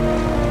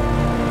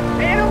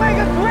 It'll make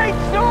a great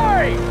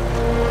story.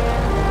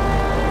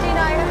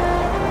 Gina,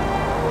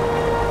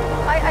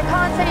 I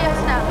can't say yes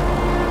now.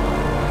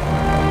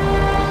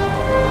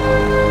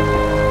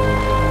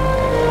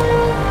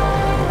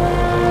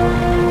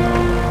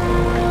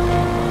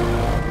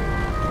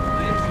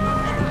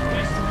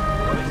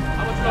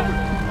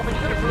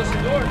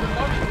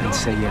 And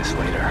say yes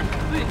later.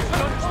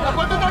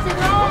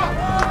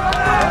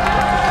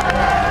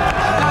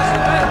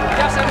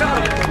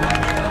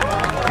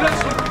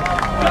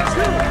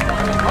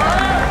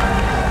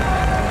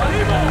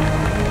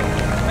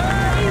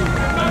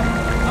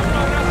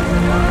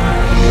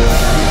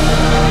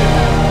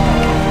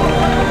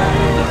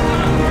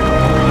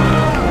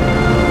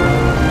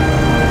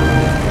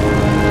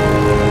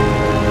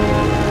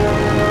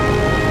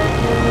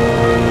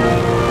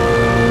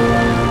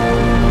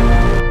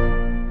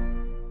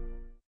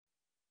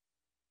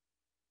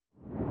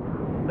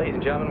 Ladies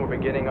and gentlemen, we're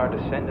beginning our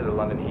descent to the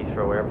London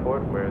Heathrow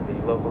Airport, where the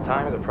local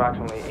time is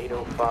approximately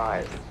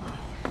 8:05.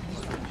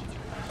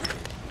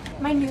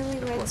 My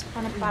newlyweds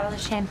want a bottle of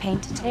champagne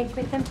to take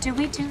with them. Do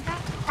we do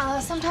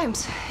that?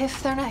 Sometimes,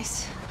 if they're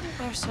nice.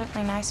 They're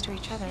certainly nice to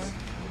each other.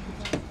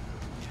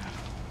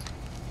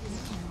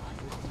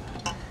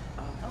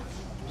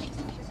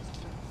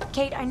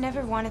 Kate, I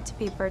never wanted to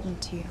be a burden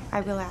to you.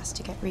 I will ask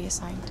to get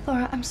reassigned.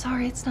 Laura, I'm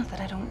sorry. It's not that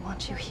I don't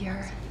want you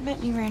here.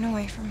 But you ran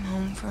away from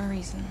home for a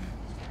reason.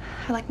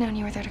 I like knowing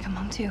you were there to come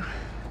home, too.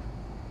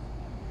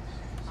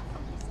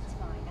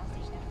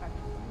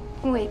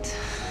 Wait.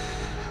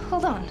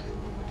 Hold on.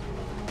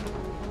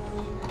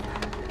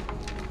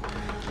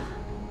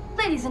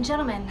 Ladies and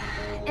gentlemen,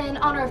 in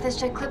honor of this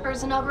Jet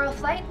Clipper's inaugural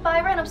flight,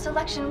 by random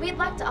selection, we'd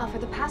like to offer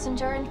the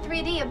passenger in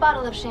 3D a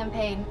bottle of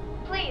champagne.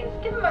 Please,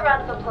 give him a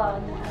round of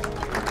applause.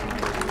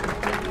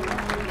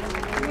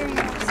 Here you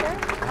go, sir.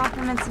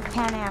 Compliments of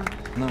Pan Am.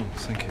 No,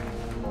 thank you.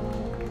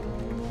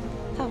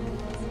 Oh,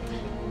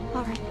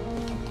 all right.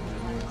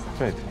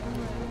 Great.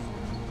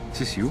 Is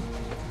this you?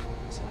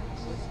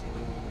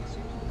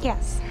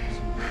 Yes.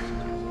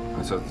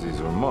 I thought these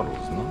were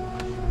models, no?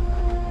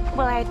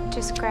 Well, I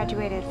just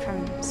graduated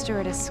from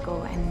stewardess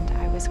school, and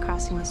I was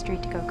crossing the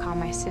street to go call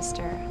my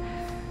sister.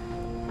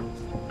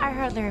 I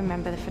hardly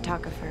remember the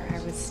photographer. I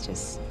was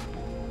just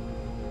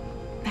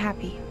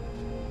happy.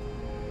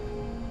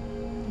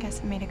 I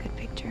guess I made a good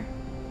picture.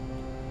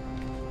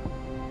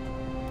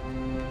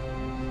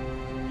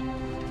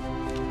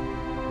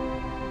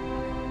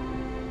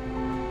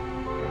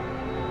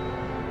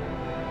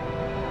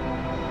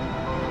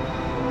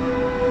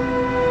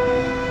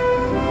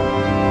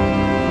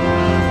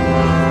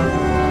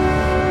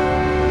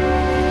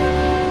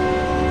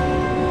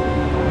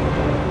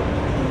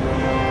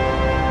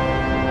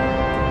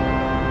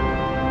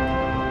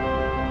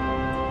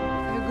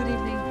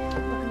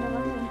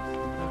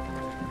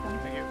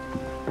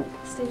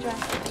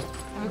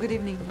 Good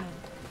evening.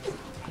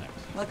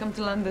 Welcome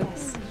to London.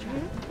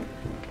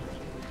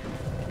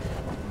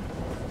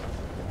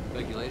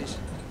 Thank you, ladies.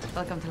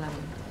 Welcome to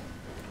London.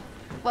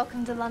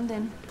 Welcome to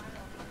London.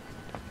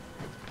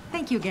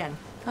 Thank you again.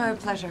 Our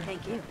pleasure.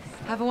 Thank you.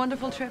 Have a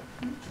wonderful trip.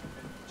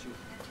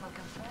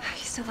 Welcome. I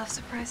used to love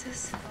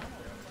surprises.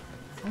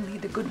 Only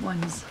the good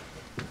ones.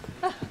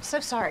 Oh, so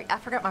sorry. I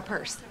forgot my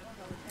purse.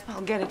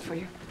 I'll get it for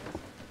you.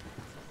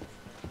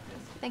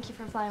 Thank you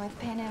for flying with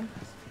Pan Am.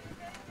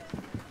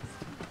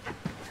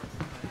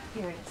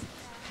 Here it is.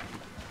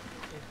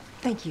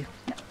 Thank you.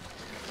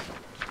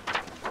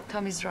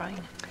 Tommy's drawing.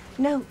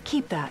 No,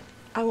 keep that.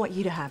 I want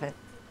you to have it.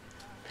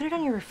 Put it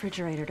on your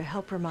refrigerator to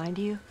help remind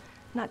you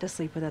not to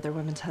sleep with other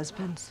women's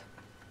husbands.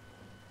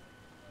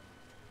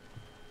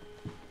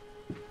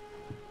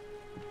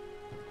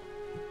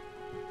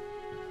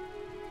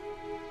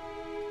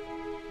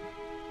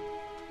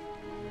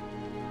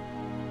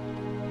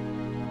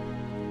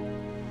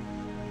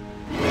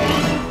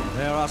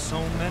 There are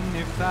so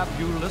many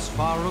fabulous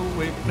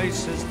faraway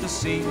places to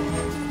see,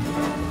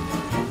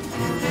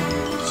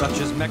 such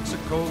as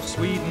Mexico,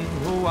 Sweden,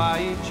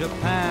 Hawaii,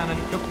 Japan,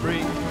 and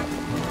Capri.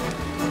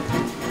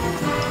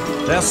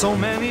 There's so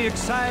many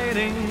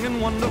exciting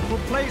and wonderful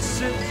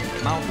places,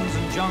 mountains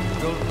and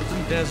jungles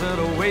and desert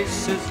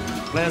oases.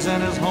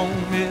 Pleasant as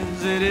home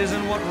is, it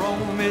isn't what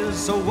Rome is,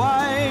 so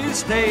why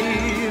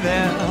stay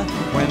there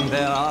when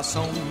there are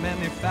so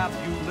many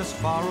fabulous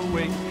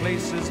faraway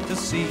places to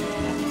see?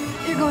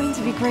 You're going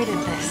to be great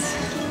at this.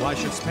 Why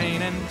should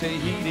Spain and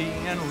Tahiti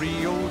and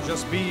Rio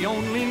just be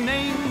only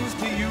names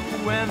to you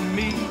and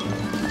me?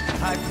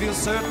 I feel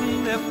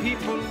certain they're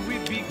people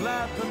we'd be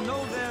glad to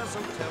know there's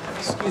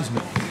hotels. Excuse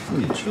me,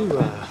 could you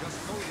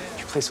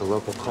place a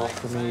local call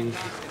for me?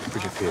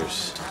 Bridget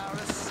Pierce.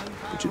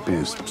 Bridget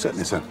Pierce,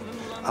 certainly, sir.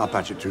 I'll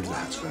patch it through to the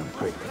house phone.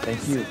 Great,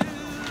 thank you.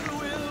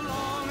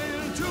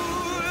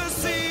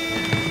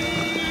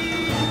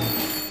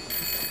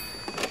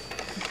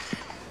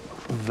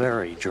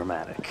 Very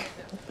dramatic.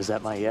 Is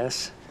that my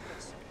yes?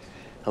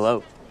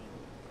 Hello?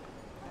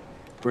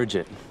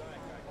 Bridget.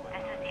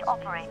 This is the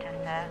operator,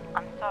 sir.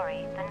 I'm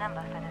sorry, the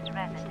number for this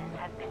residence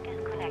has been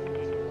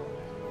disconnected.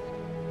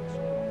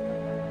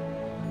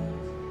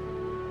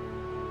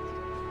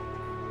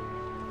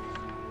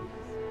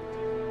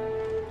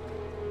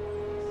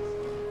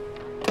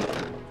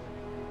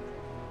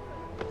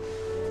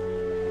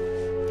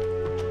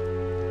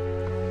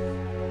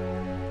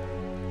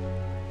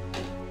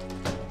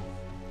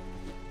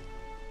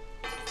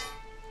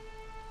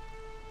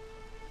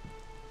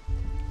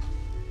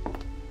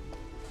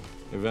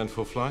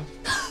 Eventful flight?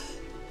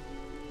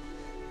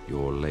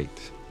 You're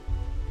late.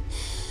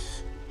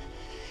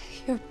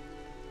 You're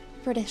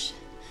British.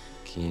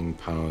 Keen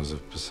powers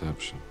of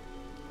perception.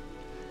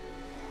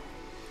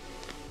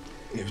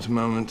 Give it a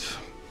moment.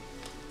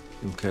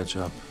 You'll catch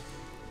up.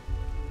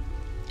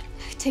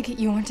 I take it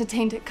you weren't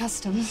detained at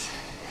customs.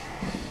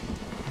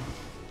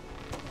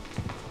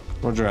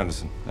 Roger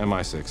Anderson,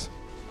 MI6.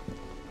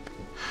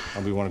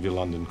 I'll be one of your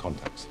London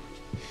contacts.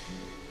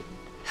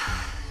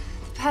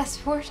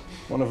 Passport?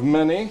 One of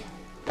many.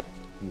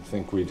 Didn't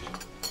think we'd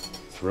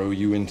throw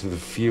you into the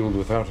field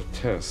without a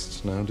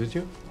test, now did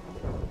you?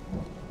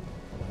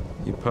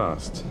 You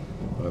passed,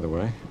 by the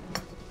way.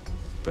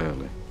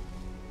 Barely.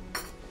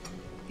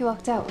 You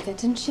walked out with it,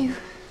 didn't you?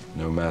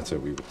 No matter,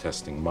 we were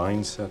testing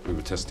mindset, we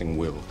were testing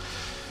will.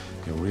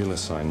 Your real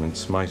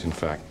assignments might, in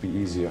fact, be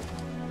easier.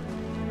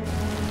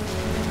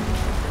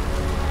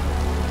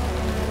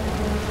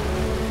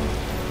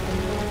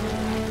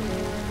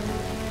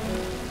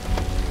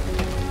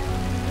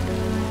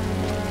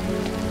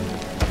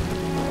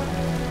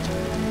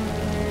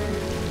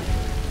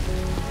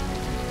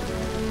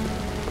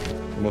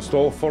 Almost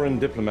all foreign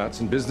diplomats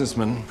and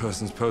businessmen,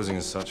 persons posing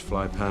as such,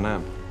 fly Pan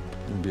Am.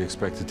 You'll be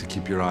expected to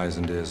keep your eyes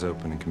and ears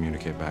open and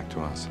communicate back to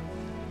us.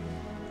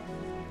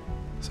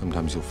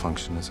 Sometimes you'll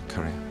function as a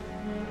courier.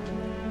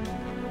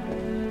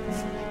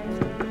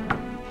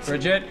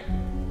 Bridget?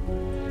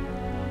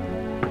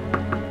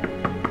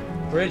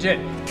 Bridget!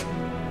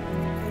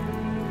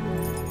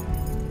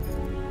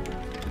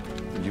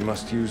 You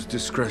must use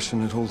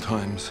discretion at all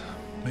times.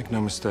 Make no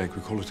mistake,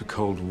 we call it a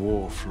Cold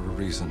War for a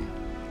reason.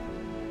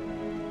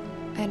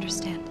 I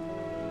understand.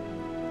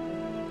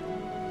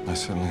 I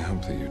certainly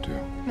hope that you do.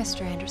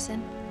 Mr.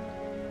 Anderson,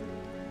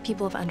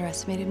 people have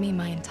underestimated me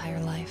my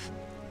entire life.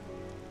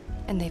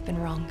 And they've been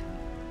wrong.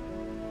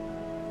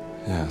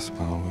 Yes,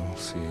 well, we'll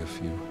see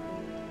if you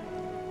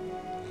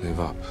live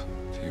up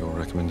to your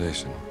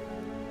recommendation.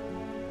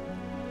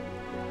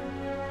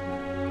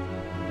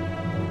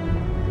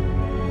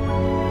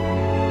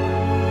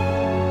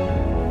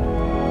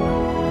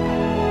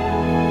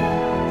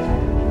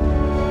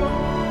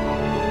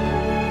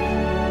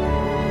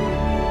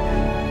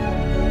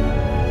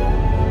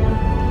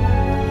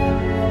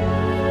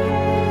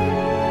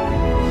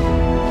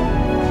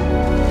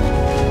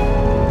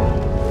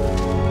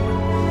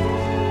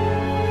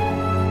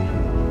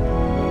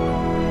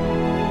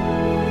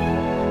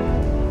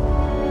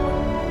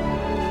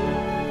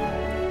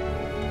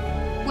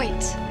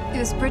 It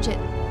was Bridget,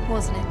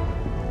 wasn't it?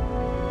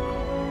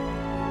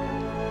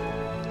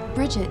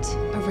 Bridget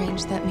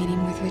arranged that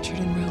meeting with Richard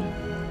in Rome.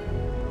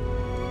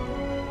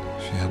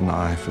 She had an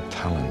eye for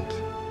talent.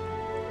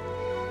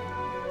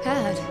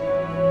 Had?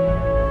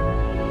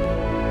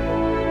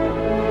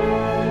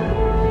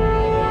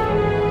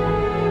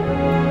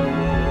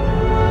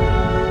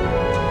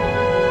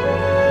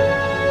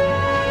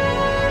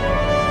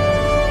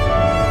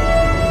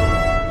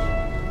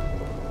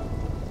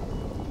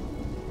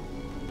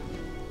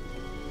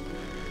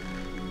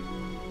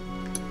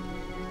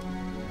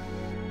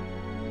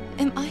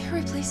 Am I her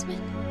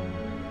replacement?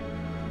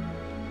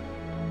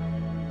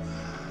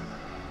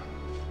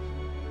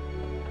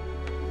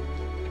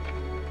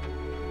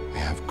 We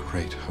have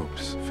great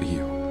hopes for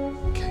you,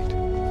 Kate.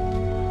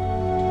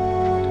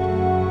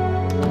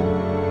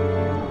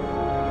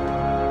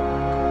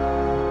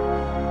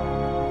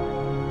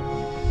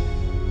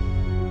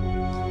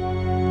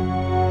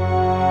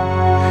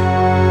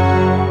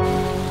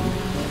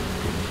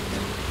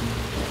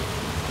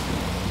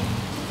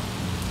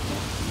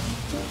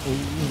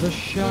 The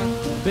shark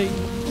bait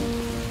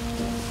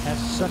has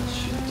such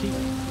teeth.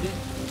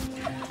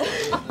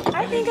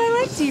 I think I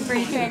like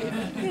debriefing.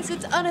 Yes,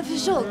 it's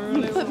unofficial,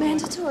 but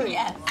mandatory.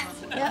 Yes.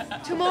 Yeah,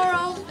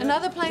 tomorrow,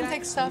 another plane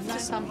takes off to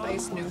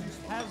someplace new.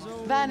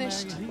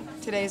 Vanished.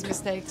 Today's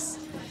mistakes.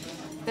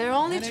 Their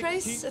only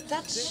trace, a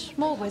touch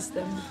more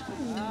wisdom.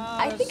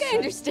 I think I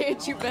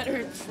understand you better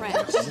in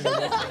French.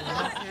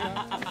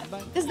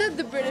 Is that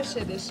the British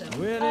edition?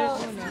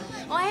 Oh, no.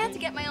 Well, I had to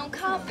get my own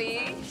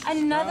copy.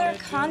 Another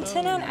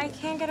continent? I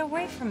can't get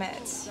away from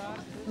it.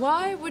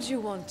 Why would you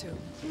want to?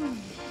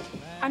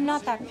 I'm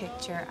not that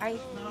picture. I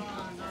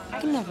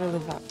can never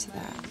live up to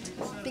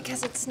that.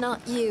 Because it's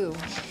not you.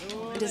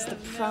 It is the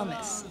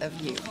promise of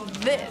you.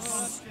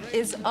 This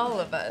is all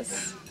of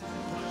us.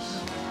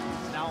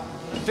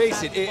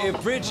 Face it,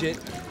 if Bridget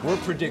were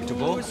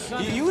predictable,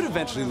 you would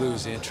eventually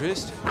lose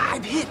interest.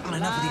 I've hit on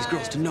enough of these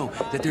girls to know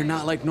that they're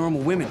not like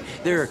normal women.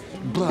 They're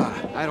blah,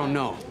 I don't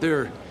know.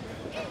 They're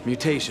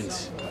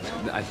mutations.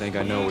 I think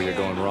I know where you're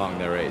going wrong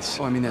there, Ace.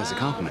 Oh, I mean, that's a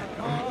compliment.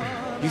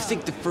 You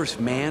think the first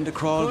man to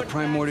crawl to the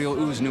primordial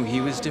ooze knew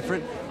he was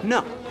different?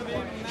 No.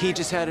 He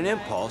just had an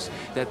impulse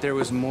that there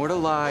was more to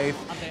life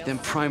than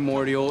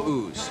primordial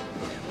ooze.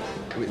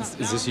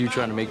 Is this you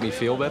trying to make me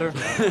feel better?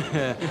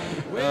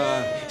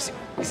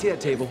 See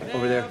that table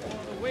over there?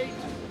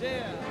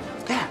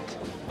 That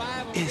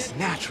is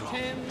natural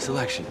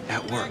selection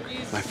at work,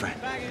 my friend.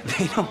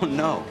 They don't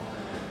know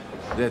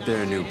that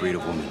they're a new breed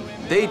of woman.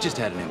 They just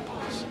had an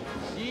impulse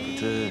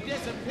to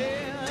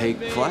take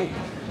flight.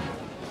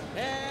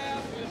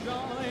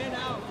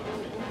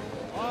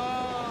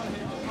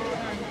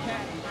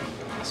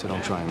 So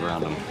don't try and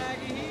ground them.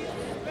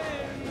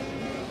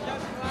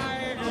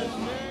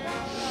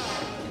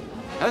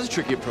 That was a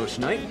tricky approach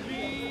tonight.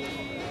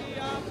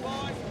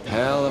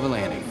 Hell of a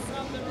landing.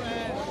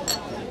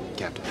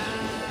 Captain.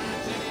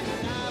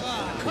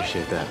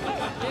 Appreciate that.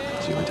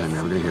 It's the only time you're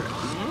ever gonna hear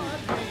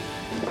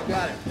it.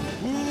 Got it.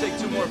 Take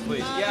two more,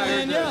 please. Yeah, I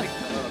heard that.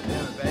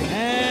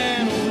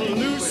 And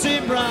Lucy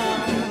Brown,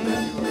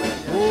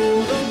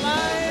 oh, the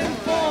line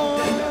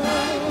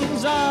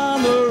forms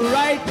on the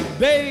right,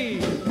 babe.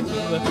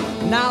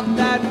 Now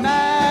that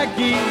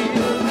Maggie's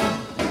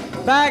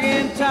back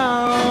in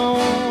town,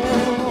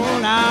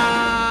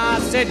 I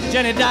said,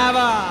 Jenny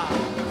Diver,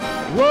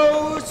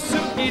 whoa,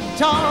 Suki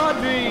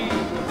Tawdry,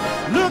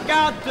 look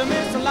out to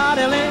Miss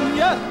Lottie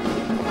Lenya,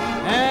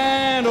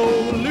 and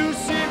old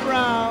Lucy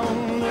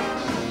Brown.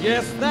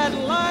 Yes, that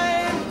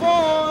line